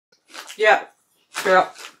Yeah. Yeah.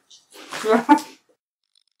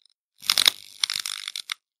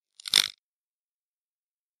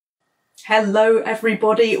 Hello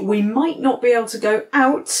everybody, we might not be able to go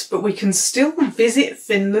out, but we can still visit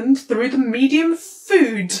Finland through the medium of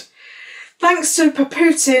food. Thanks to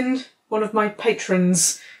Putin, one of my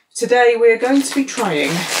patrons. Today we are going to be trying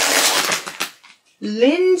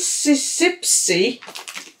Linsisipsi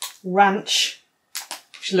Ranch,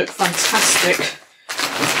 which look fantastic.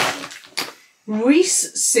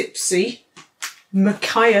 Reese-sipsi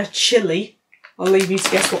Makaya Chili. I'll leave you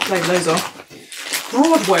to guess what flavour those are.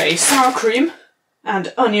 Broadway sour cream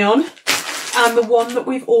and onion, and the one that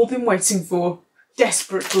we've all been waiting for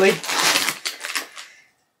desperately.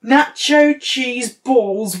 Nacho cheese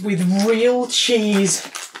balls with real cheese.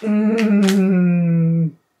 They're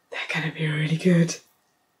gonna be really good.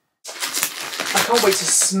 I can't wait to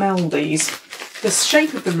smell these. The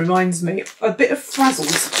shape of them reminds me a bit of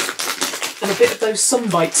Frazzles and a bit of those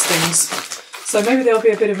Sunbites things. So maybe there'll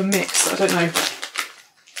be a bit of a mix, I don't know.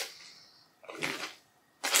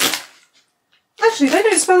 Actually, they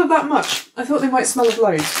don't smell of that much. I thought they might smell of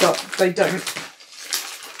loads, but they don't.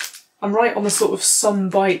 I'm right on the sort of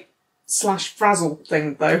Sunbite / Frazzle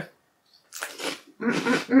thing, though.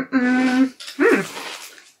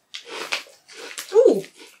 Ooh,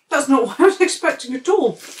 that's not what I was expecting at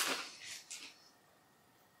all.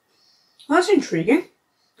 That's intriguing,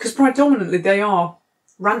 because predominantly they are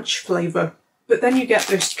ranch flavour, but then you get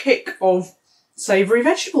this kick of savoury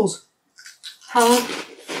vegetables. How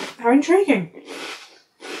intriguing.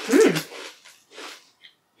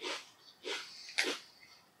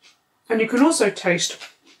 And you can also taste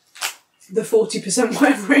the 40%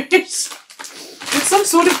 whatever it is. It's some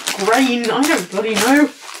sort of grain, I don't bloody know.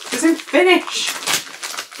 It's in Finnish.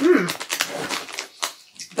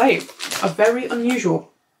 They are very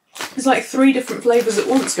unusual. There's like 3 different flavours at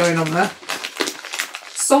once going on there.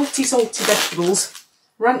 Salty vegetables,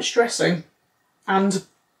 ranch dressing, and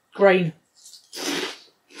grain.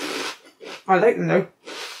 I like them though.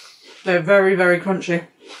 They're very, very crunchy.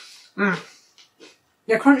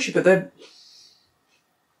 They're crunchy, but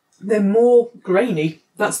they're more grainy.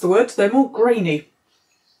 That's the word. They're more grainy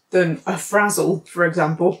than a Frazzle, for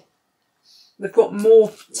example. They've got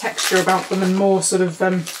more texture about them and more sort of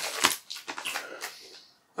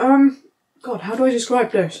God, how do I describe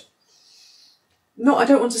this? No, I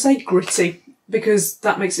don't want to say gritty because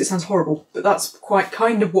that makes it sound horrible, but that's quite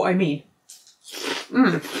kind of what I mean.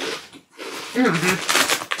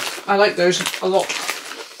 I like those a lot.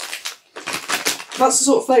 That's the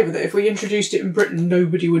sort of flavour that if we introduced it in Britain,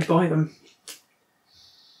 nobody would buy them.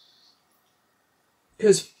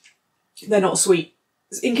 Because they're not sweet.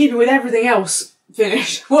 In keeping with everything else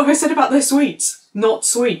Finnish, what have I said about their sweets? Not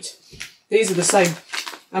sweet. These are the same.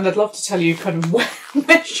 And I'd love to tell you kind of where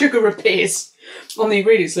sugar appears on the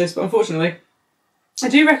ingredients list, but unfortunately, I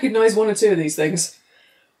do recognise 1 or 2 of these things.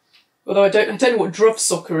 Although I don't know what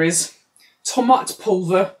druvsocker is. Tomat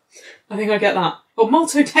pulver. I think I get that. Oh,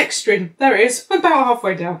 maltodextrin. There it is. I'm about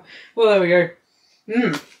halfway down. Well, there we go.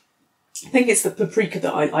 I think it's the paprika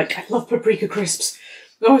that I like. I love paprika crisps.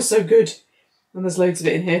 Oh, it's so good. And there's loads of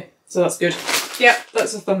it in here, so that's good. Yep,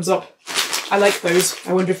 that's a thumbs up. I like those.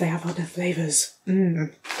 I wonder if they have other flavours.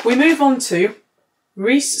 We move on to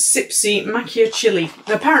Reese-sipsi Macchia Chili.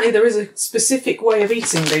 Now, apparently there is a specific way of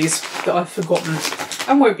eating these that I've forgotten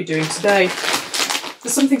and won't be doing today.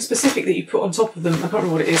 There's something specific that you put on top of them. I can't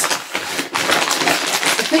remember what it is.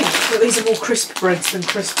 I think that these are more crisp breads than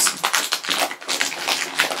crisps.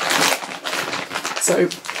 So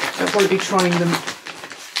I'll probably be trying them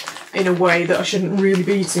in a way that I shouldn't really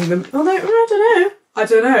be eating them. Although, I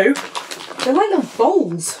don't know. They're like little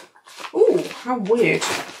bowls. Ooh, how weird.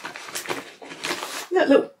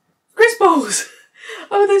 Look, crisp bowls.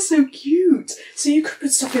 Oh, they're so cute. So you could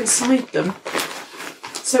put stuff inside them.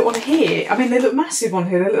 So on here, I mean, they look massive on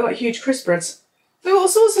here. They look like huge crisp breads. They've got all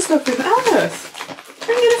sorts of stuff in earth.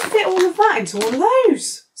 How are you going to fit all of that into one of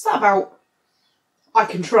those? What's that about? I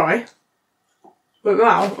can try. But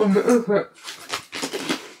now,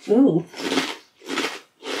 ooh.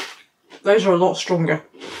 Those are a lot stronger.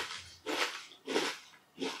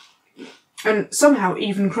 And somehow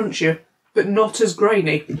even crunchier, but not as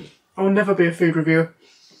grainy. I will never be a food reviewer.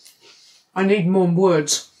 I need more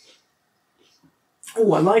words.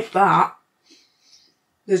 Oh, I like that.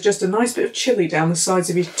 There's just a nice bit of chilli down the sides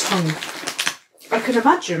of your tongue. I can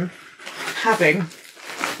imagine having,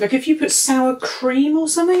 like if you put sour cream or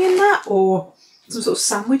something in that, or some sort of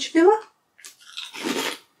sandwich filler.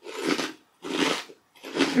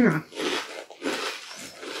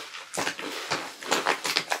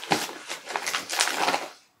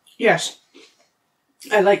 Yes,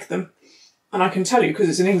 I like them. and I can tell you because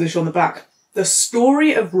it's in English on the back, the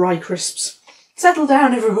story of rye crisps. Settle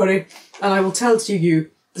down, everybody, and I will tell to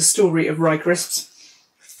you the story of rye crisps.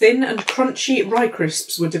 Thin and crunchy rye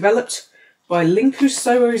crisps were developed by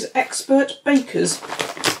Linkuso's expert bakers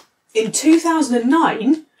in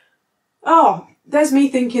 2009. Oh, there's me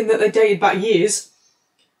thinking that they dated back years.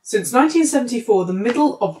 Since 1974, the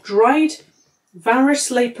middle of dried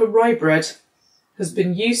Varislaper rye bread has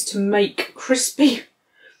been used to make crispy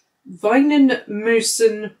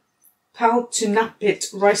Weinenmusen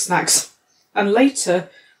Paltunapit rice snacks, and later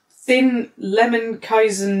thin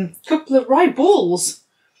Lemmenkaisen Kuppler rye balls.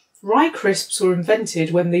 Rye crisps were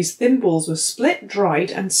invented when these thin balls were split,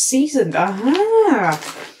 dried and seasoned. Aha!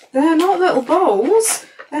 They're not little balls,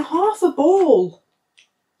 they're half a ball.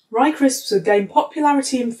 Rye crisps have gained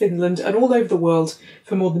popularity in Finland and all over the world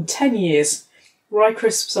for more than 10 years. Rye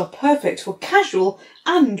crisps are perfect for casual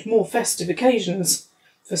and more festive occasions.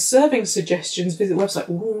 For serving suggestions, visit the website.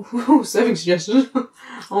 Ooh, serving suggestions.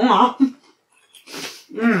 Oh,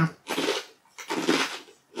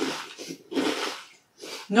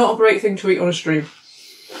 Not a great thing to eat on a stream.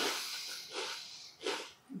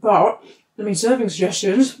 But, I mean, serving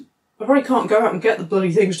suggestions, I probably can't go out and get the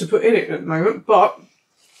bloody things to put in it at the moment, but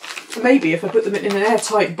maybe if I put them in an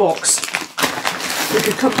airtight box, we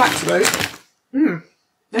could come back to those.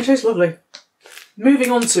 They taste lovely. Moving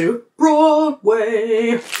on to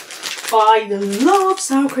Broadway. I love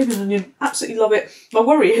sour cream and onion. Absolutely love it. My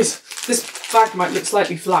worry is this bag might look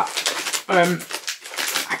slightly flat. I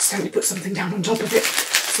accidentally put something down on top of it,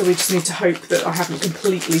 so we just need to hope that I haven't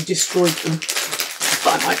completely destroyed them.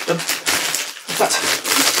 But I like them. In fact,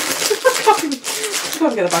 I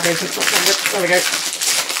can't get the bag open. There we go.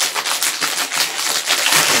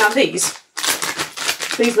 Now these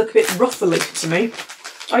look a bit ruffly to me.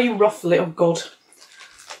 Are you ruffly? Oh God.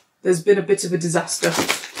 There's been a bit of a disaster.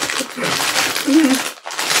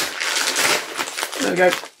 There we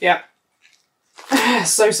go. Yeah.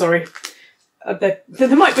 So sorry.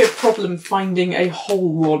 There might be a problem finding a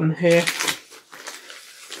whole one here.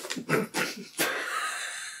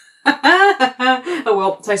 Oh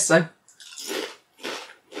well, tastes so.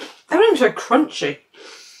 They're not even so crunchy.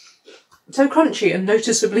 So crunchy and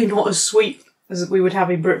noticeably not as sweet as we would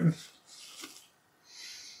have in Britain.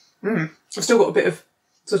 I've still got a bit of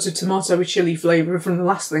sort of tomato chilli flavour from the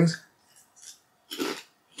last things.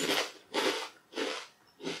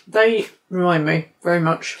 They remind me very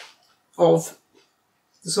much of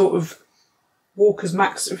the sort of Walker's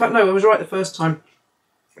Max. In fact, no, I was right the first time.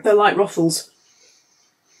 They're like Ruffles,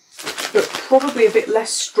 but probably a bit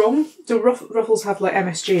less strong. Do Ruffles have like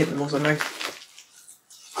MSG in them or something?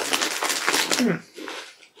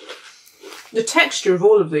 The texture of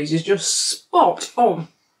all of these is just spot on.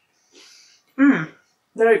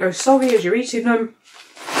 There it goes, soggy as you're eating them.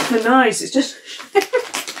 They're nice, it's just...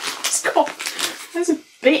 it's got loads of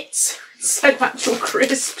bits instead of actual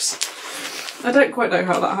crisps. I don't quite know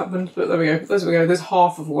how that happened, but there we go. There we go, there's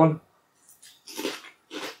half of one.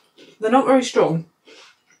 They're not very strong.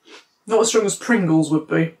 Not as strong as Pringles would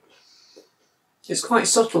be. It's quite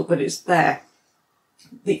subtle, but it's there.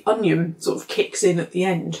 The onion sort of kicks in at the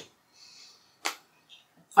end.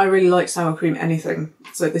 I really like sour cream anything,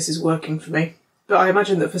 so this is working for me. But I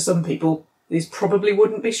imagine that for some people, these probably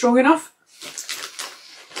wouldn't be strong enough.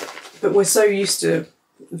 But we're so used to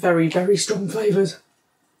very, very strong flavours.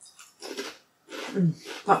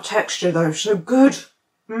 That texture though, so good.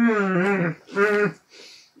 I'm going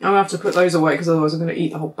to have to put those away because otherwise I'm going to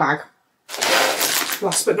eat the whole bag.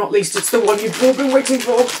 Last but not least, it's the one you've all been waiting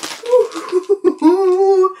for.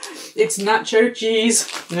 It's nacho cheese.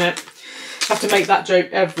 Yeah. Have to make that joke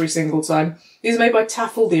every single time. These are made by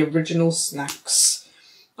Taffel, the original snacks.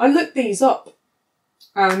 I looked these up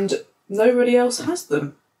and nobody else has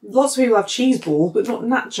them. Lots of people have cheese balls, but not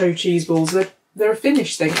nacho cheese balls. They're a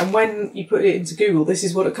Finnish thing, and when you put it into Google, this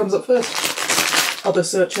is what it comes up first. Other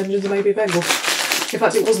search engines may be available. In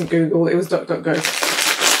fact, it wasn't Google, it was DuckDuckGo.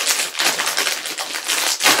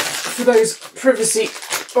 For those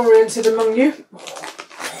privacy-oriented among you.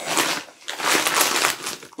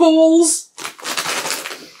 Balls!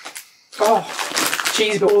 Oh,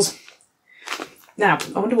 cheese balls. Now,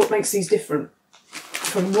 I wonder what makes these different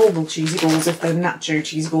from normal cheesy balls if they're nacho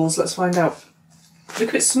cheese balls. Let's find out. Look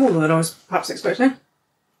a bit smaller than I was perhaps expecting.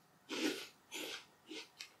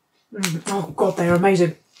 Oh God, they are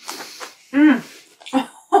amazing.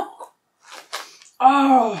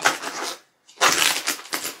 Oh,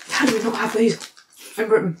 how do we not have these in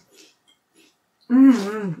Britain?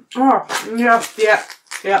 Oh, yeah.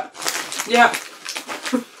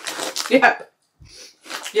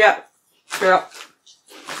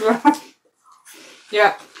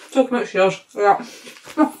 Yeah. Talking about shells. Yeah.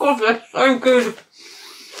 Oh god, they're so good.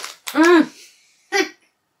 Mm.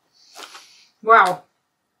 Wow.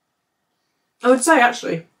 I would say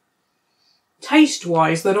actually,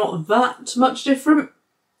 taste-wise, they're not that much different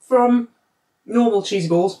from normal cheesy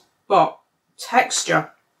balls, but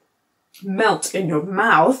texture, melt in your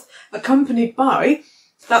mouth, accompanied by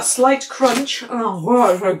that slight crunch. Oh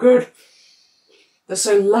wow, so good. They're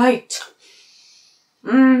so light.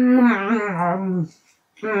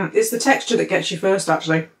 It's the texture that gets you first,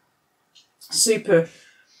 actually. Super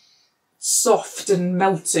soft and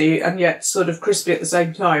melty, and yet sort of crispy at the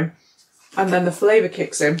same time. And then the flavour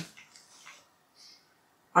kicks in.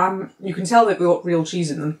 You can tell they've got real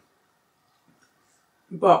cheese in them.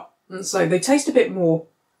 But, so they taste a bit more,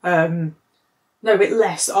 no, a bit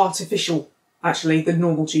less artificial, actually, than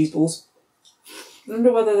normal cheese balls. I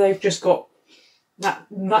wonder whether they've just got that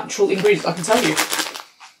natural ingredients. I can tell you.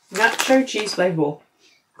 Nacho cheese flavour ball.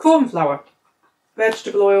 Corn flour.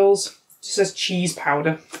 Vegetable oils. It says cheese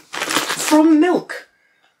powder. From milk.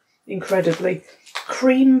 Incredibly.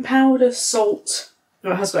 Cream powder, salt.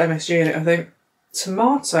 Oh, it has got MSG in it, I think.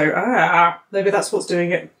 Tomato. Maybe that's what's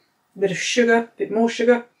doing it. A bit of sugar, a bit more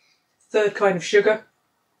sugar. Third kind of sugar.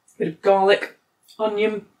 A bit of garlic.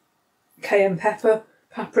 Onion. Cayenne pepper.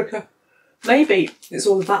 Paprika. Maybe it's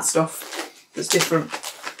all of that stuff that's different.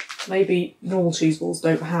 Maybe normal cheese balls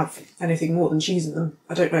don't have anything more than cheese in them.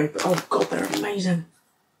 I don't know, but oh god, they're amazing.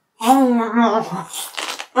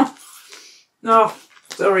 Oh,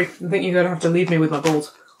 sorry, I think you're going to have to leave me with my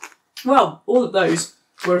balls. Well, all of those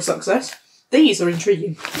were a success. These are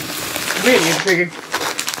intriguing. Really intriguing.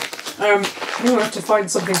 I'm going to have to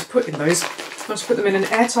find something to put in those. I'll have to put them in an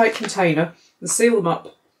airtight container and seal them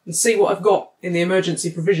up and see what I've got in the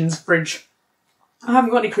emergency provisions fridge. I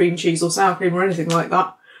haven't got any cream cheese or sour cream or anything like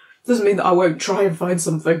that. Doesn't mean that I won't try and find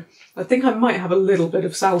something. I think I might have a little bit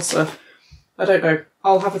of salsa. I don't know.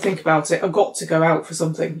 I'll have a think about it. I've got to go out for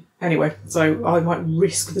something anyway, so I might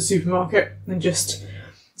risk the supermarket and just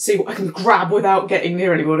see what I can grab without getting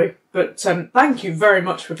near anybody. But thank you very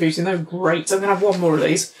much for Putin. They were great. I'm going to have one more of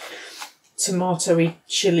these. Tomatoey,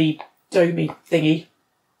 chili, domey thingy.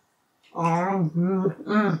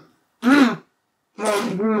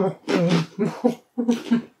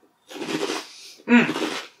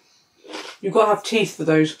 You've got to have teeth for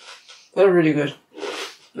those. They're really good.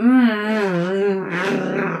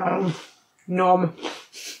 Nom.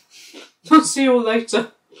 I'll see you all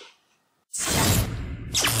later.